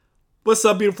What's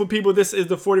up, beautiful people? This is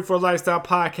the 44 Lifestyle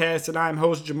Podcast, and I'm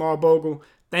host Jamal Bogle.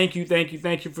 Thank you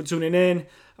for tuning in.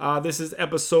 This is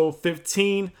episode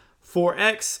 15,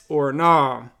 Forex or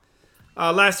nah.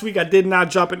 Last week I did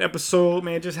not drop an episode,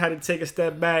 man. Just had to take a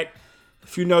step back.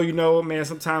 If you know, you know, man.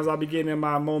 Sometimes I'll be getting in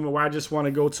my moment where I just want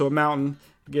to go to a mountain,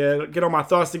 get all my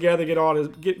thoughts together,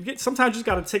 sometimes you just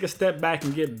got to take a step back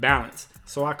and get balance.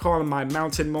 So I call them my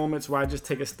mountain moments where I just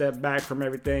take a step back from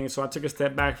everything. So I took a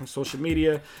step back from social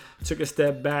media, took a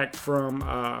step back from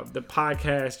the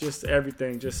podcast, just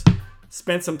everything. Just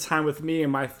spend some time with me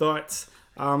and my thoughts.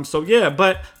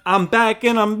 But I'm back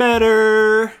and I'm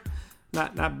better.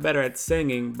 Not better at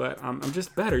singing, but I'm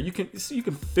just better. You can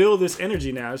feel this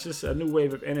energy now. It's just a new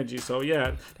wave of energy. So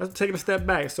yeah, that's taking a step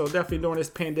back. So definitely during this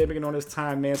pandemic and on this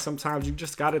time, man, sometimes you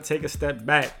just gotta take a step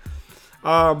back.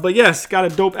 But yes, got a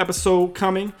dope episode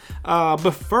coming.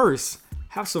 But first,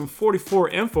 have some 44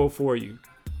 info for you.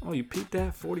 Oh, you peeped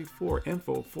that? 44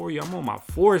 info for you. I'm on my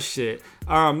 4 shit.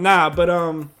 All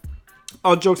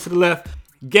jokes to the left.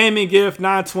 Gaming gift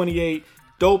 928.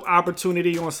 Dope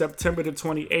opportunity on September the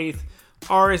 28th.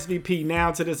 RSVP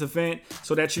now to this event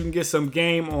so that you can get some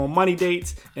game on money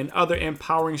dates and other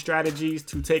empowering strategies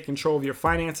to take control of your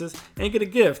finances and get a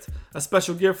gift, a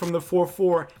special gift from the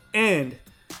 44, and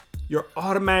you're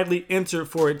automatically entered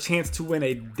for a chance to win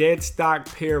a dead stock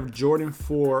pair of Jordan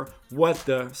 4,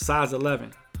 size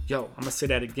 11. Yo, I'm gonna say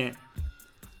that again.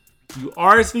 You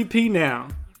RSVP now.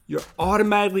 You're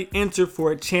automatically entered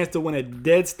for a chance to win a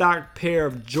dead stock pair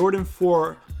of Jordan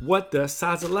 4,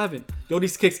 size 11. Yo,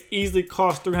 these kicks easily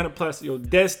cost $300 plus. Yo,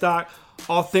 dead stock,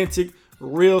 authentic,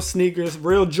 real sneakers,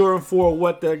 real Jordan 4,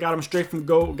 got them straight from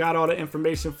GOAT. Got all the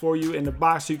information for you in the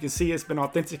box so you can see it's been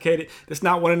authenticated. It's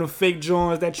not one of them fake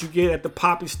joints that you get at the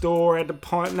Poppy store, at the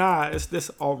pawn. Nah, it's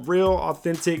this a real,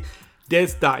 authentic dead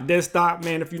stock. Dead stock,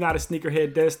 man, if you're not a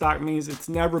sneakerhead, dead stock means it's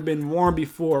never been worn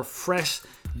before. Fresh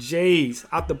J's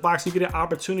out the box. You get an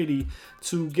opportunity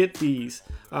to get these.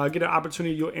 Get an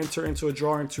opportunity, you'll enter into a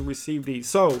drawing to receive these.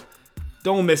 So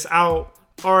don't miss out.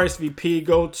 RSVP,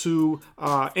 go to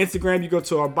Instagram. You go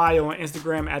to our bio on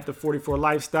Instagram at the 44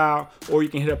 Lifestyle, or you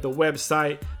can hit up the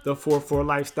website,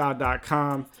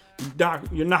 the44lifestyle.com.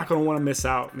 You're not going to want to miss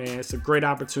out, man. It's a great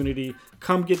opportunity.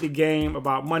 Come get the game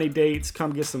about money dates.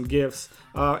 Come get some gifts.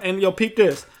 And yo, peep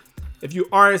this. If you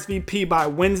RSVP by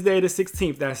Wednesday the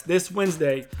 16th, that's this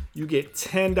Wednesday, you get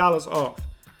 $10 off.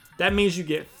 That means you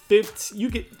get this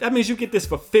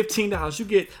for $15. You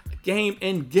get a game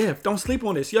and gift. Don't sleep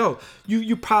on this. Yo,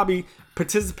 you probably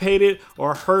participated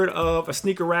or heard of a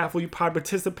sneaker raffle. You probably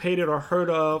participated or heard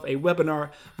of a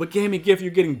webinar. With game and gift, you're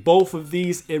getting both of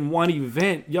these in one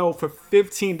event. Yo, for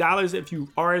 $15 if you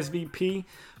RSVP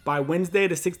by Wednesday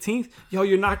the 16th, yo,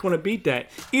 you're not going to beat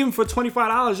that. Even for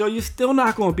 $25, yo, you're still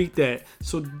not going to beat that.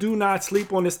 So do not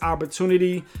sleep on this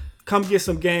opportunity. Come get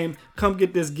some game. Come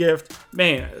get this gift,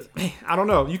 man. I don't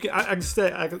know. You can,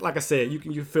 like I said, you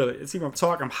can feel it. See, when I'm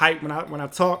talking, I'm hyped when I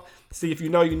talk. See, if you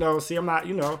know, you know. See, I'm not,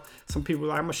 some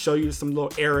people, I'm gonna show you some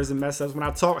little errors and mess ups. When I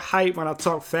talk hype, when I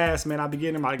talk fast, man, I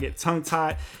get tongue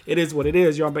tied. It is what it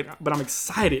is, y'all. But I'm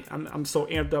excited. I'm so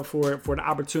amped up for it, for the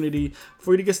opportunity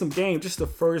for you to get some game. Just the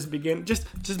first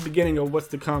beginning of what's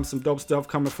to come. Some dope stuff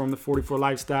coming from the 44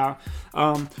 Lifestyle.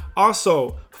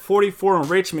 Also, 44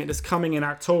 Enrichment is coming in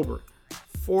October.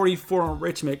 44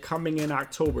 Enrichment coming in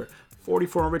October.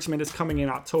 44 Enrichment is coming in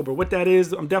October. What that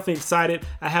is, I'm definitely excited.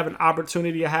 I have an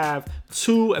opportunity to have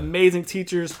 2 amazing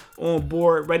teachers on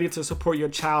board ready to support your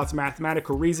child's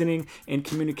mathematical reasoning and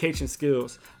communication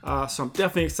skills. So I'm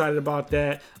definitely excited about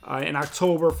that. In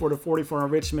October for the 44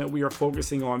 Enrichment, we are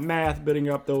focusing on math, building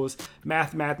up those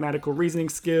mathematical reasoning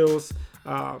skills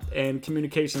and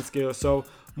communication skills. So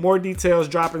more details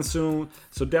dropping soon,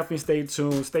 so definitely stay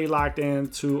tuned. Stay locked in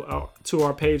to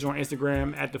our page on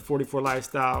Instagram at the 44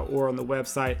 Lifestyle or on the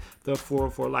website,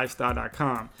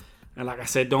 the404lifestyle.com. And like I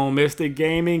said, don't miss the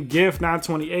gaming gift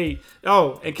 928.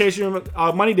 Oh, in case you remember,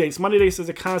 Money Dates. Money Dates is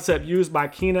a concept used by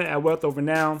Keena at Wealth Over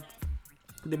Now.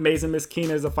 The amazing Miss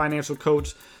Keena is a financial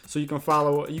coach, so you can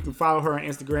follow her on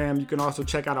Instagram. You can also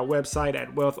check out our website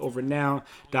at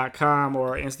wealthovernow.com or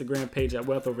our Instagram page at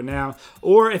wealthovernow.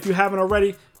 Or if you haven't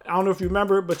already, I don't know if you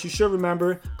remember, but you should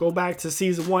remember, go back to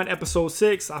season 1, episode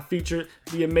 6. I featured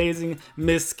the amazing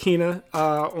Miss Keena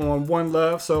on One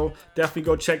Love, so definitely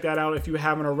go check that out if you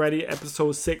haven't already.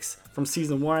 Episode 6 from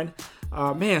season 1.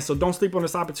 So don't sleep on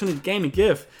this opportunity. Game and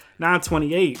gift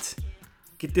 928.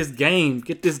 Get this game,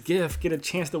 get this gift, get a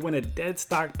chance to win a dead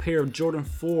stock pair of Jordan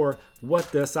 4,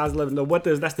 What the size 11? No, what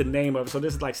the? That's the name of it. So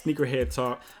this is like sneakerhead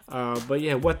talk. But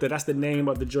yeah, what the? That's the name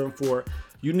of the Jordan 4.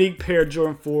 Unique pair of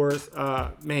Jordan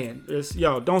 4s. Man,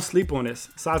 don't sleep on this.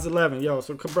 Size 11, yo.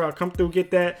 So come through,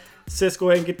 get that. Sis, go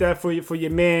ahead and get that for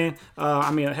your man.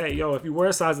 Hey, yo, if you wear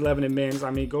a size 11 in men's,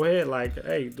 go ahead, like,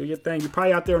 hey, do your thing. You're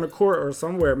probably out there on the court or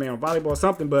somewhere, man, volleyball or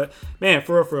something. But man,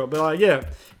 for real. But yeah,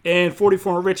 and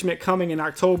 44 Enrichment coming in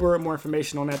October. More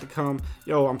information on that to come.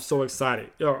 Yo, I'm so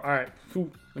excited. Yo, all right.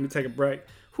 Let me take a break.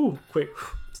 Quick.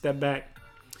 Step back.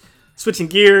 Switching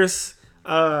gears.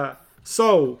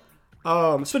 Switching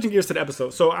gears to the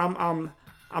episode. So I'm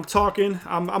talking.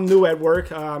 I'm new at work.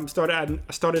 Started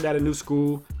at a new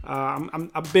school.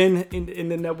 I've been in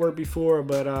the network before,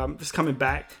 but just coming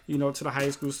back, to the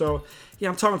high school. So yeah,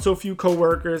 I'm talking to a few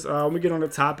coworkers. We get on the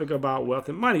topic about wealth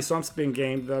and money. So I'm spitting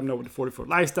game. Let them know what the 44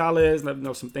 lifestyle is. Let them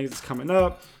know some things that's coming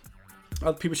up.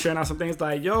 Other people sharing out some things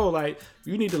like, yo, like,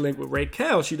 you need to link with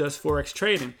Raquel. She does Forex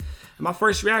trading. And my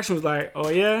first reaction was like, oh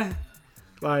yeah,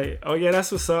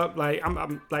 that's what's up. Like,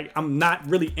 I'm not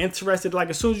really interested.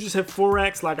 Like, as soon as you just hit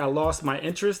Forex, like, I lost my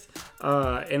interest.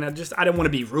 And I didn't want to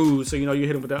be rude. So, you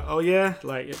hit them with that, oh yeah,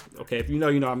 like, okay, if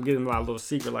I'm getting a little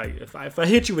secret. Like, if I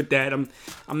hit you with that, I'm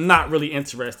not really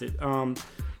interested.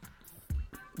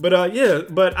 But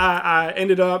I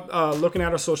ended up looking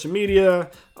at her social media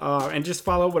and just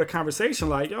follow up with a conversation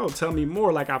like, yo, tell me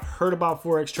more. Like, I've heard about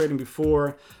Forex trading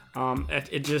before.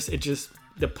 It just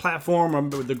the platform or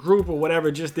the group or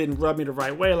whatever just didn't rub me the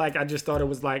right way. Like, I just thought it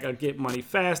was like a get money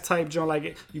fast type joint.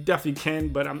 Like, you definitely can,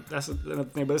 but that's another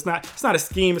thing. But it's not a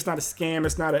scheme. It's not a scam.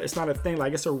 It's not a thing.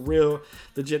 Like, it's a real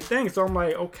legit thing. So I'm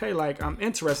like, okay, like, I'm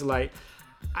interested. Like,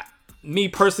 me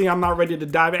personally, I'm not ready to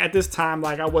dive in at this time.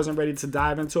 Like, I wasn't ready to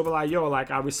dive into it, but like, yo,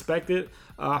 like, I respect it.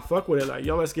 I fuck with it. Like,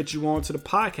 yo, let's get you on to the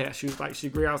podcast. She was like, she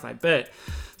agreed. I was like, bet.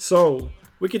 So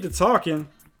we get to talking,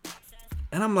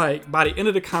 and I'm like, by the end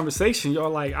of the conversation, yo,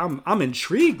 like, I'm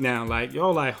intrigued now. Like,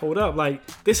 yo, like, hold up. Like,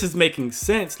 this is making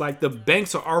sense. Like, the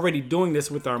banks are already doing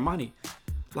this with our money.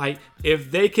 Like,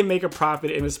 if they can make a profit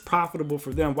and it's profitable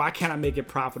for them, why can't I make it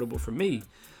profitable for me?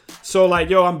 So, like,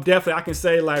 yo, I can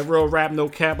say, like, real rap, no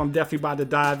cap, I'm definitely about to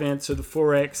dive into the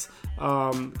Forex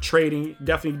trading,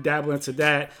 definitely dabble into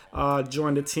that,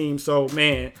 join the team. So,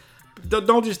 man,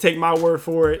 don't just take my word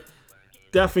for it.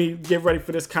 Definitely get ready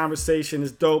for this conversation.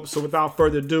 It's dope. So, without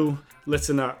further ado,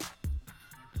 listen up.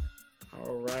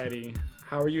 Alrighty.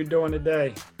 How are you doing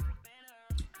today?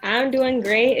 I'm doing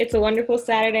great. It's a wonderful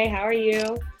Saturday. How are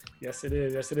you? Yes, it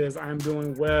is. I'm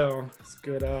doing well. It's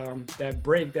good. That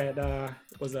break that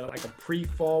was like a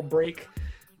pre-fall break.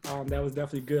 That was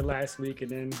definitely good last week, and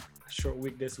then a short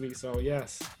week this week. So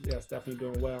yes, definitely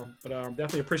doing well. But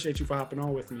definitely appreciate you for hopping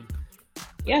on with me.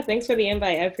 Yeah, thanks for the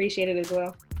invite. I appreciate it as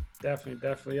well.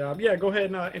 Definitely. Yeah, go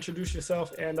ahead and introduce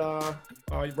yourself and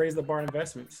Raise the Bar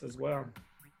Investments as well.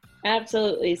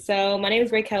 Absolutely. So my name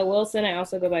is Raquel Wilson. I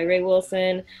also go by Ray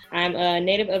Wilson. I'm a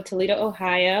native of Toledo,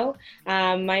 Ohio.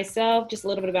 Myself, just a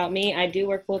little bit about me. I do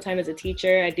work full-time as a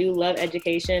teacher. I do love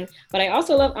education, but I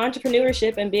also love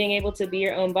entrepreneurship and being able to be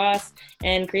your own boss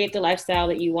and create the lifestyle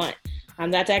that you want.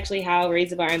 That's actually how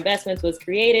Raise the Bar Investments was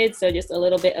created. So just a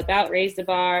little bit about Raise the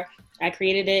Bar. I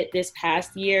created it this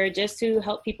past year just to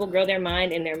help people grow their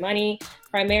mind and their money,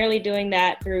 primarily doing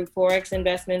that through Forex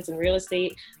investments and real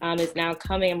estate is now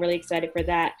coming. I'm really excited for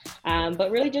that.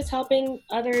 But really just helping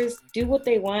others do what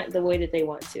they want the way that they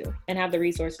want to and have the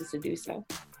resources to do so.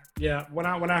 Yeah, when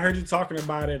I heard you talking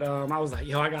about it, I was like,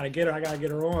 yo, I gotta get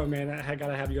her on, man. I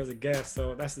gotta have you as a guest.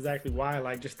 So that's exactly why,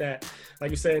 like, just that, like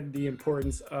you said, the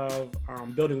importance of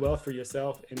building wealth for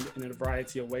yourself in a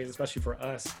variety of ways, especially for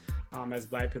us as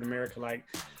Black people in America. Like,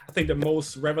 I think the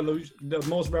most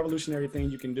revolutionary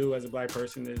thing you can do as a Black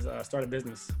person is start a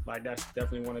business. Like, that's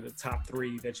definitely one of the top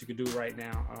 3 that you could do right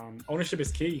now. Ownership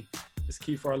is key. It's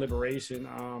key for our liberation.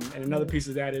 And another piece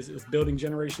of that is building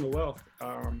generational wealth.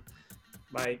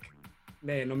 Like,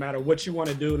 man, no matter what you want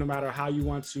to do, no matter how you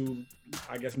want to,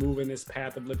 I guess, move in this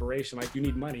path of liberation, like, you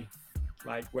need money.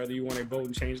 Like, whether you want to vote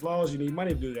and change laws, you need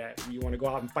money to do that. If you want to go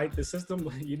out and fight the system,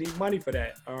 you need money for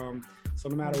that. So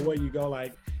no matter what you go,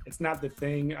 like, it's not the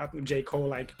thing. I think J. Cole,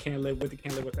 like, can't live with it,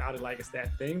 can't live without it. Like, it's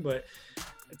that thing, but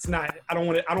it's not. I don't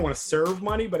want to serve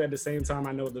money, but at the same time,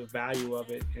 I know the value of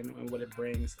it and what it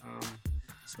brings.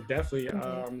 So definitely,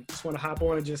 just want to hop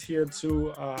on and just hear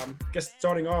too. Guess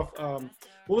starting off,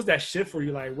 what was that shift for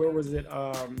you? Like, where was it?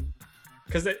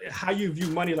 Because how you view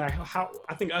money, like how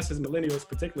I think us as millennials,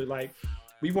 particularly, like,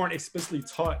 we weren't explicitly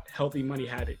taught healthy money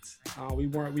habits. We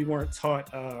weren't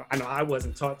taught. I know I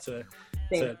wasn't taught to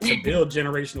build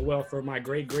generational wealth for my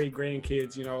great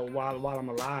grandkids. While I'm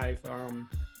alive.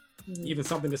 Even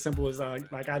something as simple as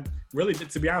like I really,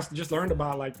 to be honest, just learned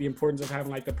about like the importance of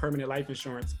having like the permanent life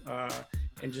insurance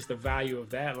and just the value of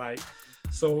that. Like,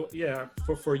 so yeah,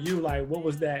 for you, like what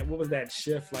was that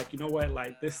shift? Like, you know what,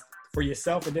 like this for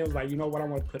yourself, and then it was like, you know what, I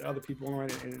want to put other people on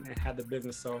and have the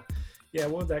business. So yeah,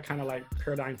 what was that kind of like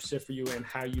paradigm shift for you and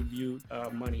how you viewed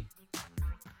money?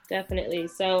 Definitely.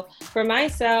 So for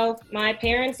myself, my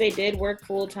parents, they did work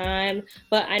full time,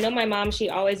 but I know my mom, she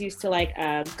always used to like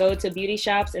go to beauty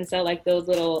shops and sell like those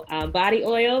little body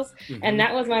oils. And Mm-hmm.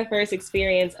 that was my first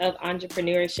experience of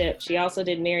entrepreneurship. She also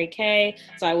did Mary Kay.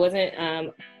 So I wasn't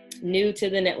new to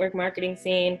the network marketing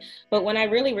scene. But when I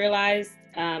really realized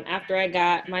after I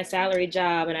got my salary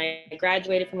job and I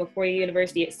graduated from a 4-year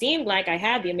university, it seemed like I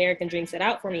had the American dream set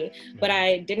out for me, but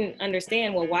I didn't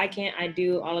understand, well, why can't I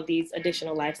do all of these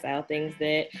additional lifestyle things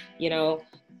that, you know,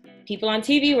 people on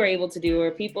TV were able to do,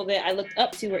 or people that I looked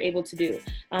up to were able to do.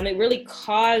 It really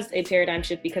caused a paradigm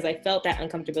shift because I felt that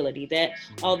uncomfortability, that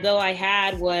although I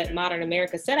had what modern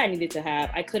America said I needed to have,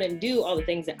 I couldn't do all the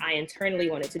things that I internally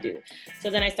wanted to do. So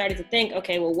then I started to think,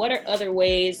 okay, well, what are other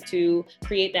ways to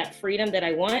create that freedom that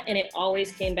I want? And it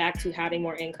always came back to having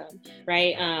more income,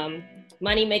 right?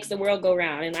 Money makes the world go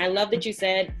round. And I love that you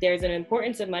said there's an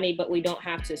importance of money, but we don't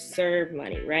have to serve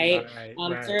money, right? Right,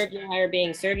 right. Serve your higher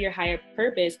being, serve your higher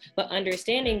purpose, but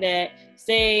understanding that,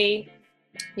 say,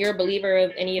 you're a believer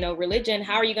of any, you know, religion,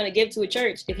 how are you going to give to a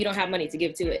church if you don't have money to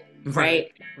give to it,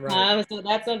 Right, right? right. So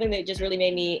that's something that just really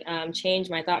made me change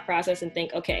my thought process and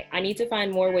think, okay, I need to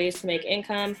find more ways to make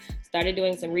income. Started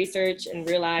doing some research and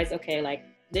realized, okay, like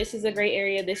this is a great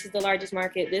area, this is the largest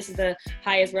market, this is the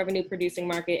highest revenue producing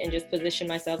market, and just position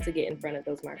myself to get in front of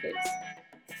those markets.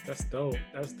 That's dope.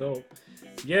 That's dope.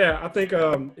 Yeah, I think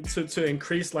to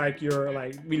increase like your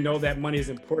like we know that money is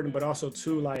important, but also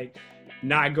too like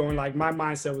not going like my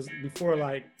mindset was before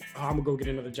like oh, I'm gonna go get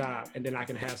another job and then I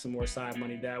can have some more side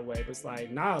money that way. But it's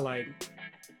like nah, like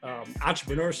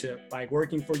entrepreneurship, like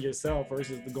working for yourself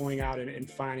versus the going out and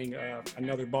finding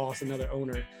another boss, another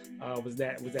owner. Was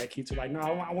that key to like no,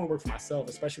 I want to work for myself,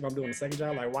 especially if I'm doing a second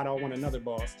job. Like why do I want another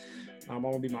boss? I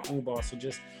want to be my own boss. So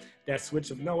just that switch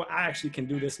of no, I actually can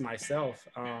do this myself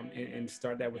and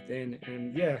start that within.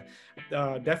 And yeah,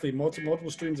 definitely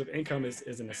multiple streams of income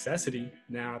is a necessity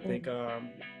now. I think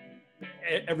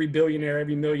every billionaire,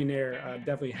 every millionaire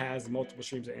definitely has multiple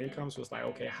streams of income. So it's like,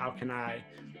 okay, how can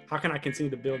I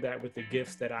continue to build that with the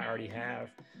gifts that I already have,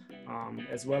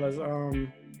 as well as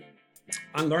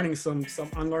unlearning some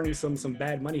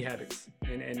bad money habits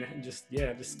and just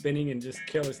yeah just spending and just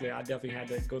carelessly. I definitely had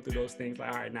to go through those things like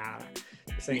all right nah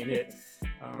this ain't it.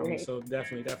 Right. So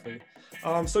definitely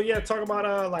so yeah, talk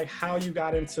about like how you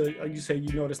got into you say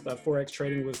you noticed that Forex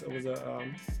trading was a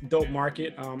dope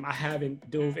market. I haven't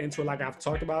dove into it like I've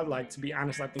talked about, like to be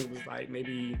honest I think it was like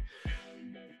maybe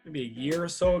a year or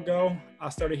so ago, I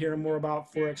started hearing more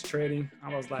about Forex trading.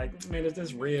 I was like, man, is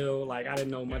this real? Like, I didn't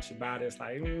know much about it. It's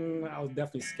like, I was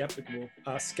definitely skeptical.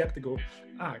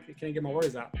 I can't get my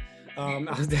words out. I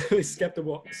was definitely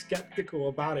skeptical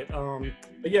about it.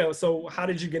 But yeah, so how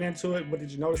did you get into it? What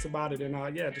did you notice about it?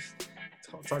 And yeah, just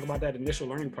talk about that initial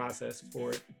learning process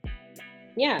for it.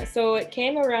 Yeah, so it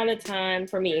came around a time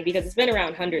for me because it's been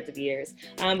around hundreds of years.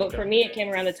 But Okay. for me, it came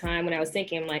around the time when I was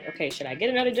thinking, like, okay, should I get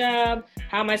another job?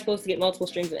 How am I supposed to get multiple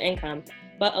streams of income?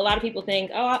 But a lot of people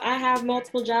think, oh, I have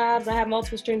multiple jobs, I have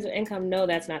multiple streams of income. No,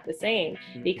 that's not the same.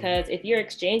 Mm-mm. Because if you're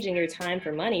exchanging your time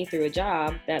for money through a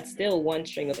job, that's still one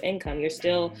stream of income. You're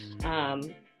still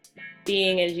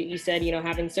being, as you said, you know,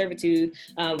 having servitude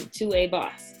to a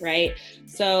boss, right?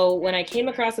 So when I came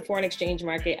across the foreign exchange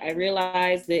market, I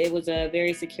realized that it was a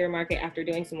very secure market after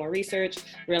doing some more research,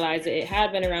 realized that it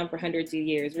had been around for hundreds of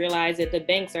years, realized that the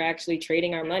banks are actually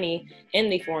trading our money in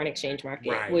the foreign exchange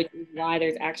market, Right. which is why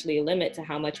there's actually a limit to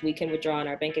how much we can withdraw in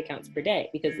our bank accounts per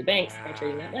day because the banks are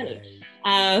trading that money.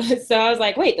 Right. So I was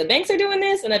like, wait, the banks are doing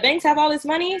this and the banks have all this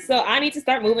money, so I need to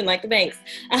start moving like the banks.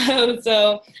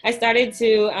 So I started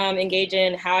to engage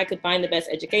in how I could find the best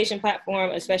education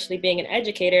platform, especially being an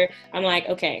educator. I'm like,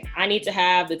 okay, I need to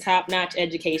have the top-notch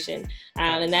education.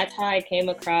 And that's how I came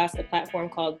across a platform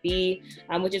called B,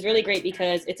 which is really great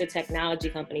because it's a technology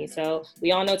company. So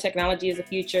we all know technology is the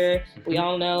future. We Mhm.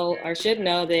 all know or should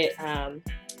know that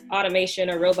automation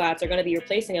or robots are going to be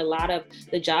replacing a lot of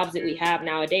the jobs that we have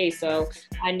nowadays. So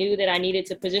I knew that I needed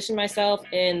to position myself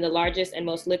in the largest and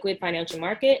most liquid financial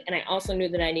market. And I also knew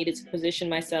that I needed to position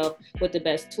myself with the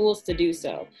best tools to do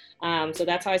so. So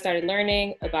that's how I started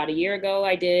learning. About a year ago,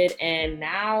 I did. And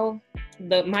now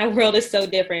my world is so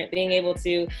different, being able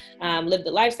to live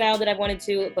the lifestyle that I wanted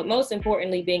to, but most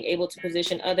importantly, being able to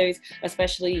position others,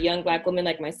 especially young Black women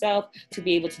like myself, to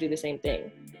be able to do the same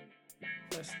thing.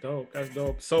 That's dope. That's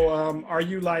dope. So, are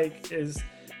you like is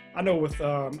I know with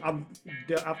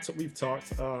we've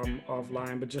talked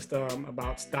offline, but just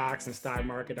about stocks and stock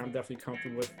market, I'm definitely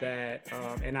comfortable with that.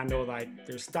 And I know like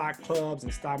there's stock clubs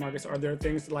and stock markets. Are there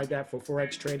things like that for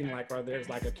forex trading? Like, are there's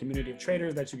like a community of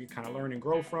traders that you can kind of learn and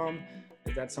grow from?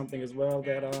 Is that something as well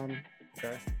that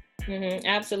okay?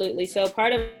 Absolutely. So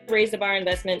part of Raise the Bar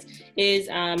Investments is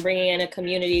bringing in a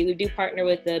community. We do partner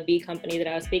with the B company that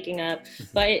I was speaking of,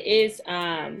 but it is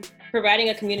providing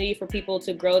a community for people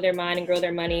to grow their mind and grow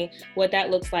their money. What that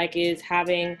looks like is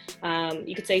having,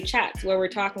 you could say, chats where we're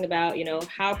talking about,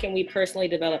 how can we personally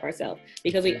develop ourselves?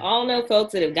 Because we all know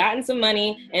folks that have gotten some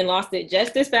money and lost it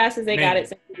just as fast as they got it,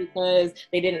 simply because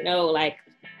they didn't know, like,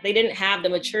 they didn't have the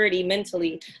maturity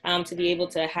mentally to be able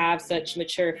to have such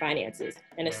mature finances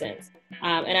in a sense.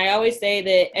 And I always say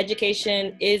that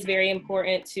education is very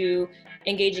important to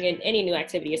engaging in any new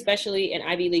activity, especially an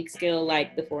Ivy League skill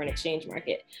like the foreign exchange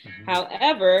market.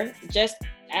 However, just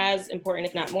as important,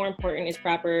 if not more important, is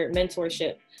proper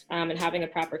mentorship and having a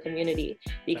proper community.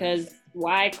 Because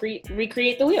why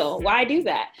recreate the wheel? Why do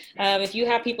that? If you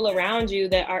have people around you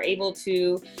that are able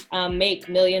to make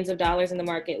millions of dollars in the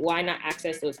market, why not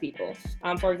access those people?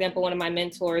 For example, one of my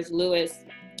mentors, Lewis,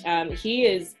 he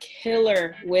is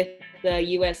killer with the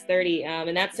US 30,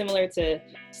 and that's similar to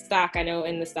stock. I know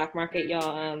in the stock market,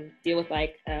 y'all deal with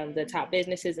like the top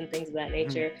businesses and things of that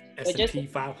nature. S&P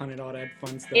 500, all that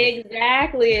fun stuff.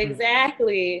 Exactly.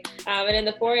 And in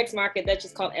the Forex market, that's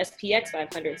just called SPX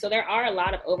 500. So there are a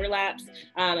lot of overlaps.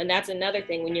 And that's another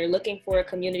thing. When you're looking for a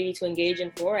community to engage in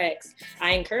Forex,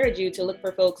 I encourage you to look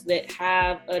for folks that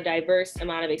have a diverse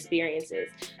amount of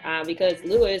experiences. Because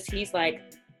Lewis, he's like,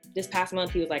 this past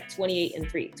month, he was like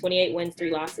 28-3, 28 wins, 3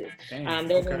 losses.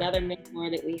 There's another mentor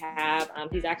that we have.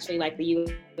 He's actually like the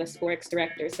U.S. Forex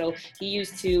director. So he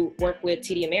used to work with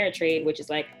TD Ameritrade, which is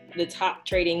like the top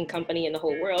trading company in the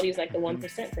whole world. He was like the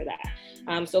 1% for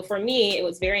that. So for me, it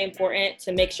was very important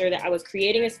to make sure that I was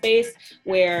creating a space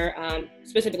where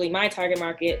specifically my target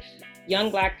market,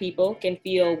 young Black people, can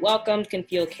feel welcomed, can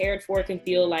feel cared for, can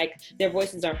feel like their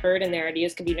voices are heard and their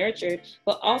ideas can be nurtured,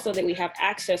 but also that we have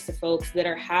access to folks that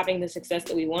are having the success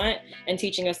that we want and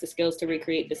teaching us the skills to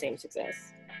recreate the same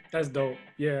success. That's dope.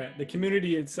 Yeah, the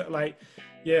community, it's like,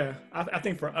 yeah, I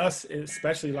think for us,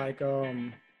 especially like our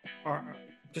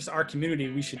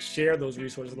community, we should share those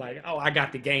resources. Like, oh, I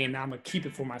got the game, now I'm gonna keep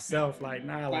it for myself. Like,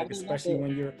 nah, like, especially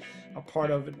when you're a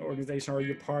part of an organization or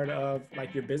you're part of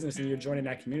like your business and you're joining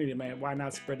that community, man, why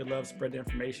not spread the love, spread the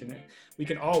information? We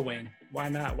can all win. Why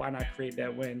not create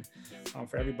that win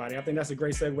for everybody? I think that's a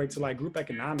great segue to like group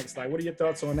economics. Like, what are your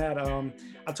thoughts on that?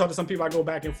 I talked to some people, I go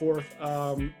back and forth,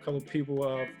 a couple of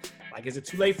people like, is it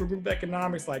too late for group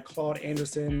economics? Like Claude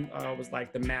Anderson was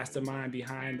like the mastermind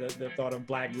behind the thought of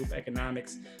Black group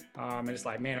economics. And it's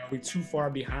like, man, are we too far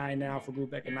behind now for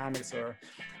group economics? Or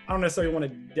I don't necessarily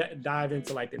want to dive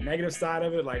into like the negative side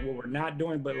of it, like what we're not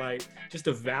doing, but like just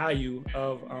the value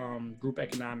of group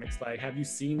economics. Like, have you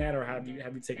seen that, or have you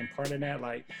taken part in that?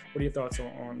 Like, what are your thoughts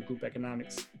on group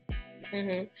economics?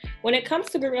 When it comes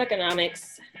to group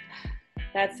economics,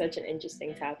 that's such an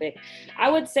interesting topic.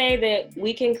 I would say that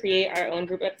we can create our own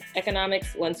group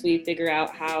economics once we figure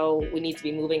out how we need to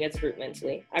be moving as a group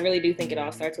mentally. I really do think it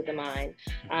all starts with the mind.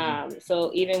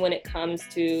 So even when it comes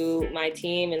to my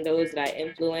team and those that I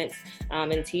influence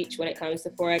and teach when it comes to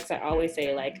Forex, I always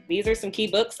say, like, these are some key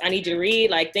books I need you to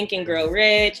read, like Think and Grow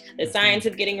Rich, The Science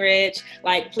of Getting Rich.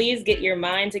 Like, please get your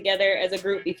mind together as a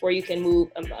group before you can move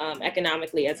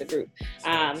economically as a group.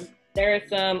 There are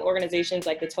some organizations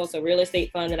like the Tulsa Real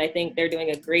Estate Fund that I think they're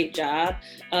doing a great job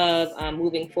of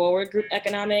moving forward group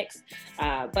economics.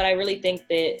 But I really think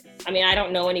that, I mean, I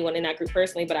don't know anyone in that group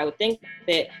personally, but I would think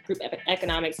that group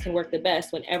economics can work the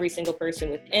best when every single person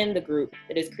within the group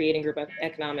that is creating group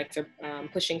economics or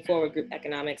pushing forward group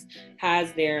economics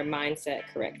has their mindset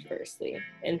correct firstly,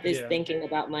 and is thinking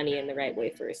about money in the right way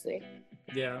firstly.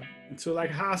 Yeah. And so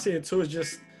like how I see it too is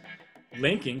just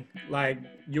linking, like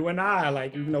you and I,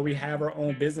 like, even though we have our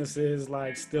own businesses,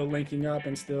 like still linking up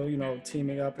and still,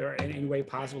 teaming up or in any way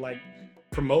possible, like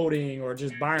promoting or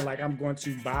just buying. Like, I'm going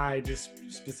to buy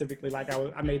just specifically, like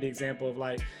I made the example of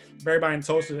like everybody in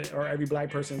Tulsa or every Black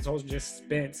person in Tulsa just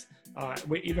spent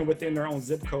even within their own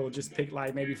zip code, just pick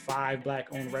like maybe 5 Black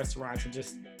owned restaurants and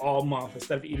just all month,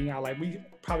 instead of eating out, like we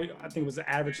probably, I think it was an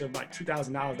average of like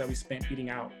 $2,000 that we spent eating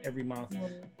out every month.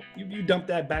 You dump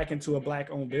that back into a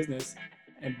Black owned business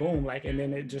and boom, like, and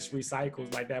then it just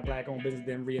recycles, like that Black owned business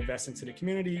then reinvest into the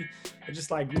community. It's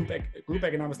just like group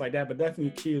economics like that. But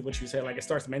definitely key is what you said, like it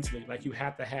starts mentally. Like you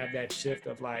have to have that shift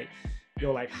of like,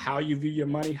 like how you view your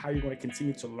money, how you're going to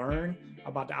continue to learn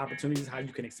about the opportunities, how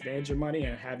you can expand your money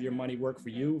and have your money work for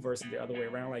you versus the other way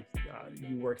around, like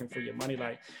you working for your money.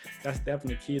 Like that's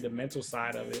definitely key, the mental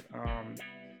side of it.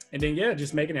 And then, yeah,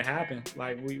 just making it happen.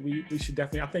 Like we should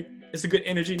definitely, I think it's a good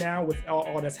energy now with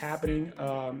all that's happening,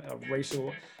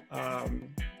 racial,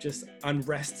 just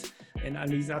unrest and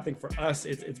unease. I think for us,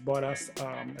 it's brought us,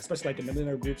 especially like the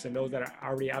millennial groups and those that are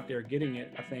already out there getting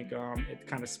it. I think it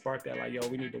kind of sparked that, like, yo,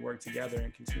 we need to work together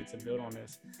and continue to build on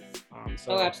this.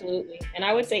 Oh, absolutely. And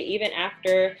I would say even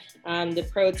after the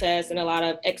protests and a lot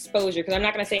of exposure, because I'm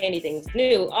not going to say anything's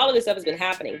new, all of this stuff has been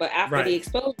happening, but after the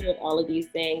exposure of all of these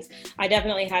things, I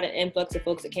definitely had an influx of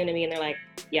folks that came to me and they're like,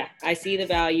 yeah, I see the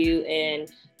value in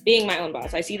being my own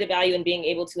boss. I see the value in being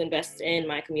able to invest in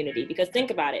my community, because think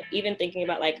about it, even thinking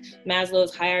about like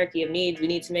Maslow's hierarchy of needs, we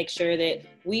need to make sure that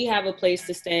we have a place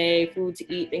to stay, food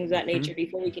to eat, things of that nature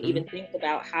before we can even think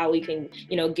about how we can,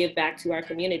 give back to our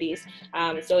communities.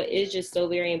 So it is just so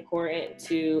very important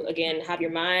to, again, have your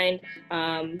mind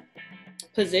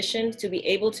positioned to be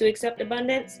able to accept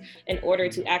abundance in order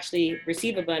to actually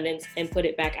receive abundance and put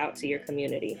it back out to your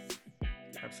community.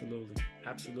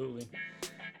 Absolutely.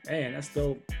 Man, that's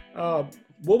dope.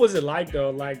 What was it like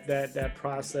though? Like that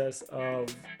process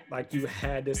of, like, you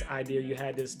had this idea, you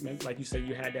had this, like you said,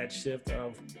 you had that shift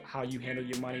of how you handle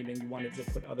your money, then you wanted to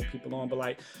put other people on. But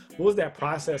like, what was that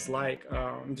process like?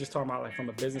 I'm just talking about like from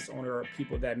a business owner or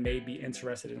people that may be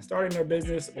interested in starting their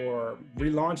business or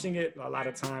relaunching it. A lot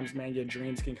of times, man, your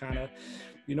dreams can kind of,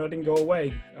 it didn't go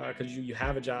away because you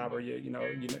have a job, or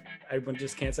everyone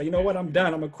just can't say, you know what, I'm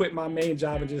done. I'm gonna quit my main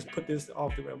job and just put this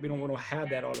off the road. We don't want to have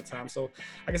that all the time. So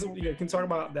I guess you can talk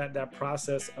about that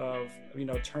process of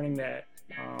turning that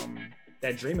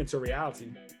dream into reality.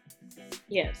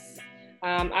 Yes.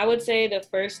 I would say the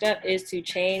first step is to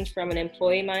change from an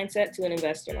employee mindset to an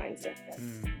investor mindset.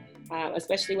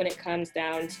 Especially when it comes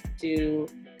down to,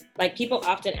 like, people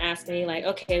often ask me like,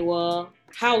 okay, well,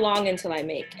 how long until I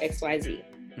make XYZ?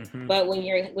 But when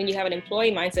you have an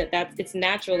employee mindset, it's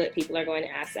natural that people are going to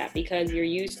ask that, because you're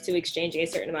used to exchanging a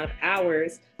certain amount of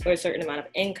hours for a certain amount of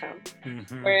income.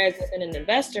 Whereas within an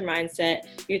investor mindset,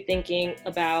 you're thinking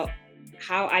about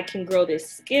how I can grow this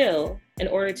skill in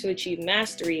order to achieve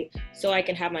mastery so I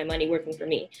can have my money working for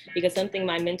me. Because something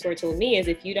my mentor told me is,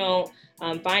 if you don't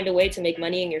find a way to make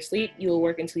money in your sleep, you will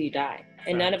work until you die.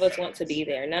 And none of us want to be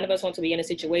there. None of us want to be in a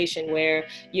situation where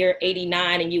you're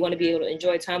 89 and you want to be able to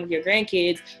enjoy time with your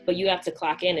grandkids, but you have to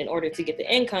clock in order to get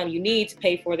the income you need to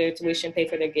pay for their tuition, pay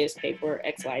for their gifts, pay for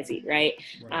XYZ, right?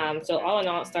 So all in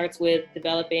all, it starts with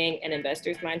developing an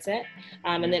investor's mindset.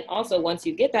 And then also, once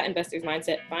you get that investor's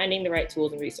mindset, finding the right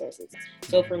tools and resources.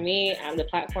 So for me, the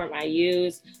platform I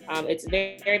use, it's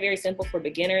very, very, very simple for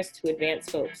beginners to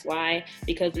advanced folks. Why?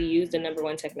 Because we use the number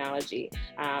one technology.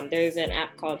 There's an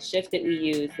app called Shift that we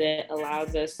use that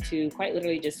allows us to quite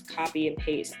literally just copy and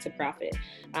paste to profit.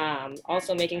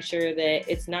 Also making sure that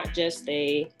it's not just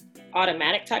a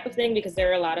automatic type of thing, because there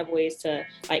are a lot of ways to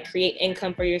like create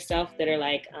income for yourself that are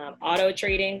like auto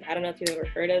trading. I don't know if you've ever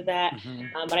heard of that,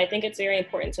 but I think it's very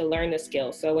important to learn the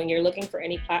skill. So when you're looking for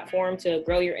any platform to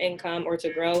grow your income or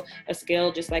to grow a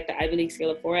skill, just like the Ivy League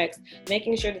skill of Forex,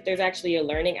 making sure that there's actually a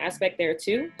learning aspect there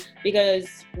too,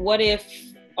 because what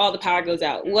if all the power goes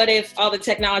out? What if all the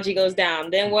technology goes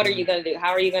down? Then what are you going to do?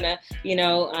 How are you going to,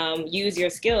 use your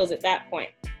skills at that point?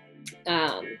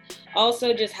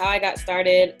 Also, just how I got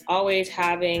started, always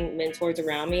having mentors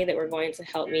around me that were going to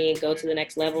help me go to the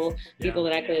next level, people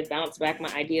that I could bounce back my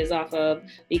ideas off of.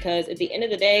 Because at the end of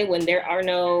the day, when there are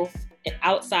no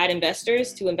outside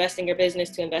investors to invest in your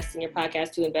business, to invest in your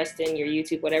podcast, to invest in your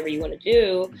YouTube, whatever you want to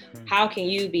do, how can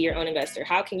you be your own investor?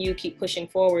 How can you keep pushing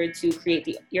forward to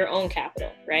create your own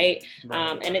capital, right?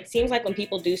 And it seems like when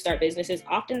people do start businesses,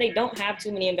 often they don't have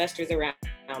too many investors around.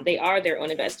 They are their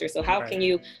own investors. So how can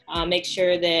you make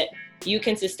sure that you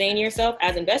can sustain yourself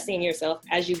as investing in yourself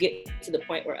as you get to the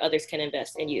point where others can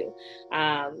invest in you?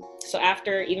 So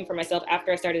even for myself,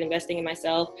 after I started investing in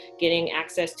myself, getting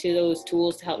access to those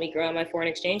tools to help me grow my foreign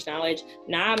exchange knowledge,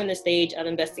 now I'm in the stage of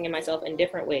investing in myself in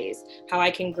different ways. How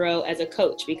I can grow as a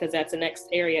coach, because that's the next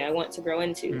area I want to grow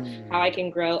into. How I can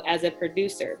grow as a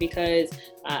producer, because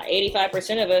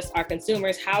 85% of us are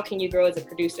consumers. How can you grow as a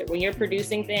producer? When you're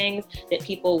producing things that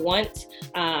people want,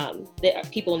 that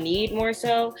people need more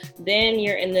so, then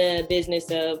you're in the business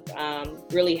of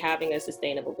really having a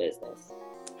sustainable business.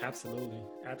 Absolutely.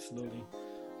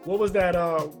 What was that?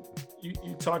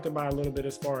 You talked about a little bit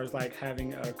as far as like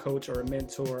having a coach or a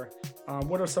mentor.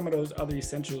 What are some of those other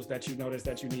essentials that you notice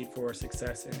that you need for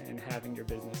success in having your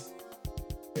business?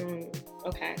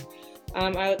 Okay.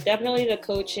 Definitely the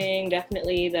coaching,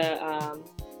 definitely the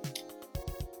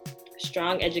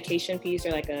strong education piece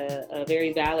or like a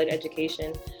very valid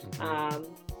education.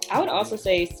 I would also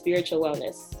say spiritual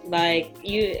wellness. Like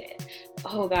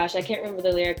oh gosh, I can't remember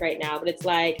the lyric right now, but it's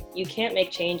like, you can't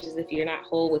make changes if you're not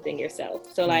whole within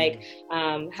yourself. So like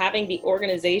having the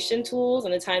organization tools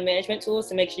and the time management tools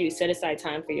to make sure you set aside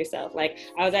time for yourself. Like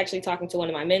I was actually talking to one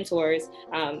of my mentors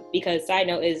because side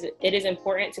note is it is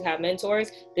important to have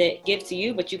mentors that give to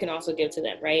you, but you can also give to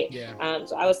them, right? Yeah.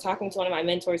 So I was talking to one of my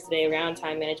mentors today around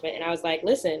time management, and I was like,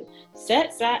 listen,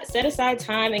 set aside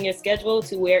time in your schedule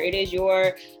to where it is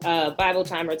your Bible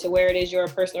time, or to where it is your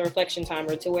personal reflection time,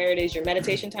 or to where it is your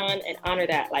meditation time, and honor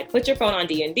that. Like put your phone on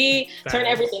D&D, turn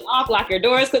everything off, lock your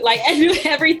doors, like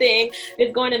everything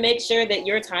is going to make sure that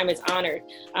your time is honored.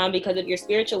 Because if your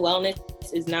spiritual wellness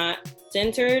is not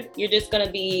centered, you're just going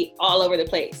to be all over the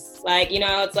place. Like, you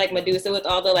know, it's like Medusa with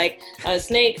all the like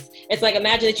snakes. It's like,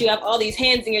 imagine that you have all these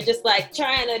hands and you're just like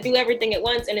trying to do everything at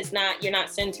once, and you're not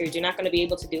centered. You're not going to be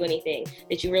able to do anything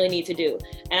that you really need to do.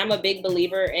 And I'm a big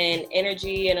believer in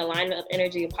energy and alignment of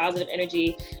energy and positive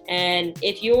energy. And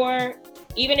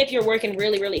even if you're working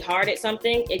really, really hard at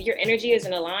something, if your energy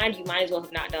isn't aligned, you might as well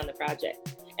have not done the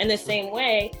project. In the same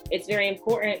way, it's very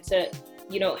important to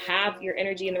have your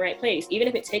energy in the right place. Even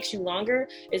if it takes you longer,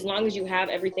 as long as you have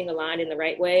everything aligned in the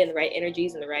right way and the right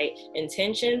energies and the right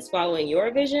intentions following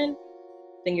your vision,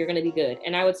 then you're going to be good.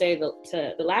 And I would say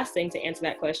the last thing to answer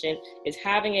that question is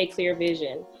having a clear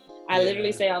vision. I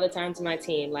literally say all the time to my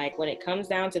team, like when it comes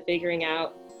down to figuring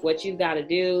out what you've got to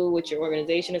do, what your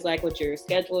organization is like, what your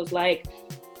schedule is like,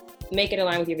 make it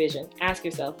align with your vision. Ask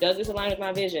yourself, does this align with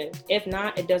my vision? If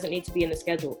not, it doesn't need to be in the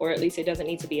schedule, or at least it doesn't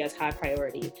need to be as high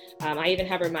priority. I even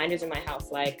have reminders in my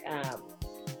house, like I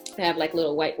have like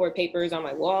little whiteboard papers on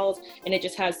my walls, and it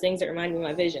just has things that remind me of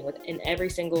my vision in every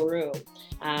single room.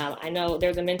 I know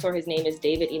there's a mentor, his name is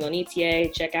David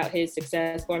Imonitie. Check out his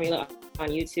success formula on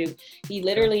YouTube. He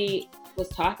literally was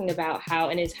talking about how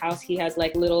in his house he has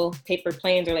like little paper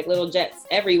planes or like little jets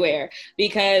everywhere,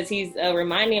 because he's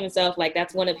reminding himself like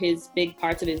that's one of his big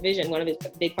parts of his vision, one of his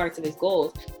big parts of his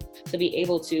goals, to be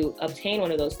able to obtain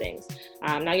one of those things.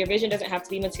 Now your vision doesn't have to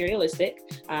be materialistic.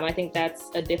 I think that's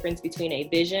a difference between a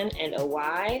vision and a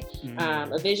why.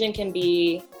 A vision can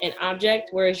be an object,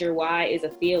 whereas your why is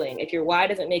a feeling. If your why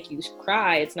doesn't make you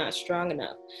cry, it's not strong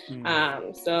enough.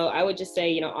 So I would just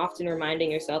say, often reminding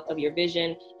yourself of your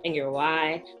vision and your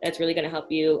why, that's really going to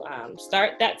help you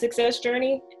start that success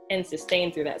journey and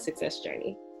sustain through that success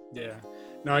journey. Yeah.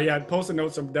 No, yeah, Post-it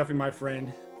notes are definitely my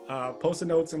friend. Post-it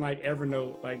notes and like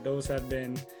Evernote, like those have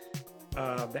been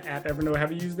the app Evernote.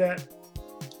 Have you used that?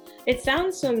 It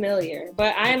sounds familiar,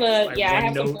 but I'm a like I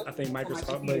have Note, I think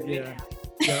Microsoft, but yeah.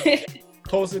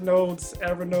 Post-it notes,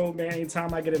 Evernote, man.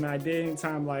 Anytime I get an idea,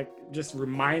 anytime like just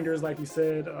reminders, like you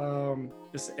said,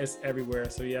 it's everywhere.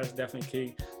 So yeah, it's definitely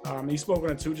key. You spoke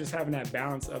on it too, just having that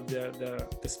balance of the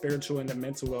spiritual and the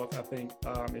mental wealth. I think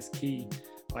is key.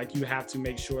 Like you have to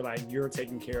make sure like you're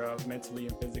taken care of mentally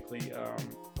and physically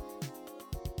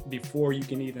before you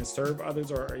can even serve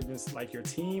others, or even like your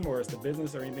team or it's the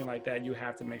business or anything like that. You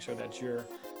have to make sure that you're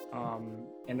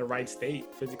in the right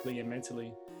state physically and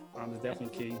mentally. Is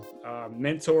definitely key.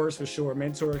 Mentors for sure.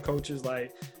 Mentor coaches,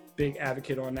 like big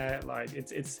advocate on that. Like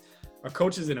it's a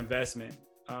coach is an investment.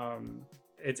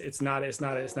 It's not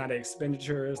an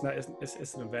expenditure.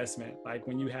 It's an investment. Like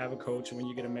when you have a coach, when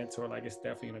you get a mentor, like it's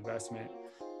definitely an investment.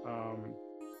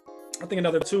 I think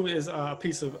another too is a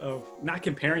piece of not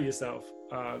comparing yourself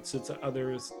to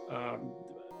others,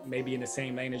 maybe in the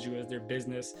same lane as you, as their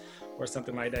business or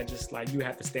something like that. Just like you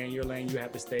have to stay in your lane. You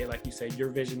have to stay, like you say, your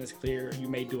vision is clear. You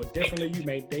may do it differently.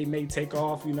 They may take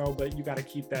off, but you got to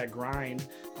keep that grind.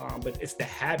 But it's the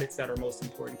habits that are most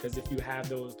important, because if you have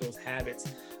those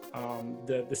habits,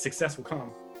 the success will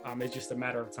come. It's just a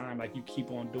matter of time. Like you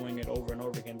keep on doing it over and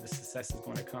over again, the success is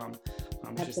going to come.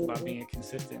 It's just about being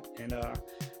consistent and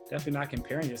definitely not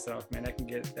comparing yourself, man. That can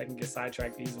get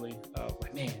sidetracked easily.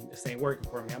 Like, man, this ain't working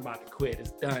for me. I'm about to quit.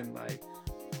 It's done. Like,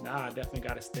 nah, I definitely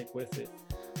got to stick with it.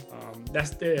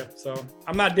 That's there. So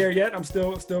I'm not there yet. I'm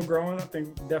still growing. I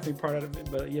think definitely part of it.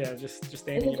 But yeah, just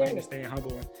staying in your lane and staying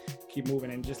humble and keep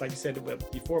moving. And just like you said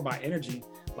before about energy,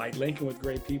 like linking with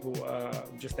great people,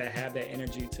 just that have that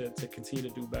energy to continue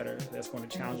to do better. That's going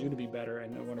to challenge you to be better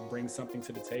and want to bring something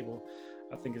to the table.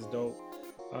 I think is dope.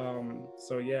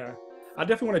 So yeah, I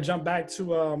definitely want to jump back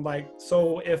to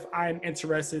so if I'm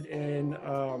interested in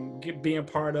being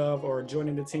part of or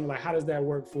joining the team, like how does that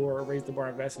work for Raise the Bar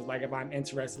Investments? Like if I'm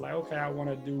interested, like, okay, I want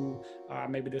to do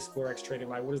maybe this Forex trading,